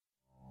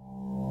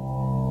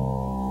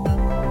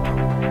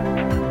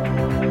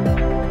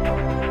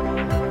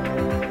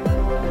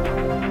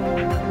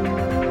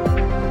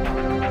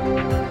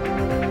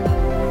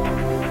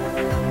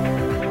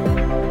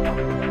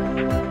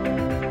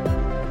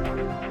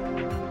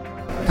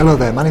Hello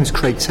there, my name is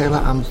Craig Taylor.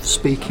 I'm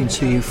speaking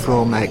to you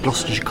from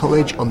Gloucestershire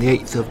College on the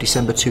 8th of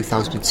December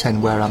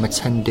 2010, where I'm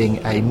attending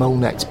a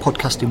MoleNet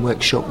podcasting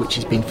workshop which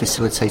has been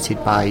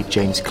facilitated by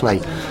James Clay.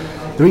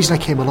 The reason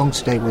I came along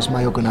today was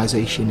my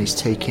organisation is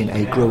taking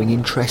a growing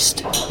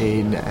interest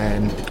in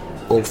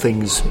all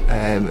things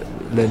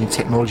learning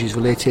technologies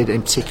related,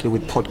 in particular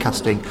with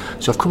podcasting.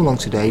 So I've come along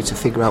today to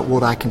figure out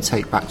what I can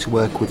take back to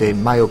work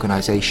within my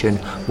organisation,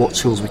 what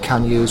tools we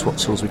can use, what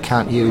tools we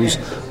can't use,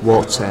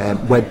 what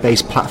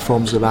web-based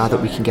platforms there are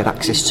that we can get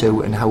access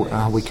to, and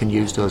how we can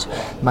use those.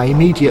 My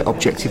immediate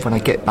objective when I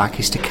get back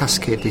is to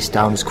cascade this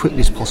down as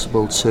quickly as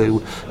possible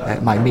to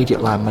my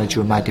immediate line manager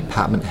and my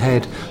department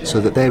head,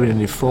 so that they're in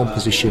an informed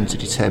position to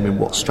determine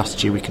what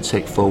strategy we can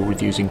take forward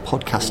with using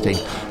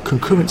podcasting.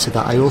 Concurrent to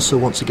that, I also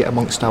want to get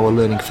amongst our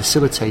learning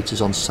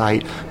facilitators on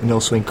site and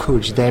also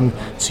encourage them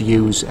to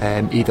use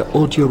either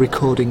audio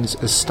recordings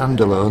as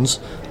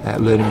standalones,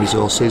 learning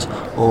resources,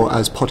 or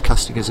as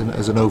podcasting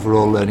as an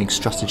overall learning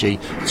strategy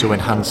to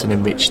enhance and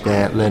enrich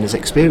their learners'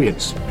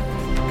 experience.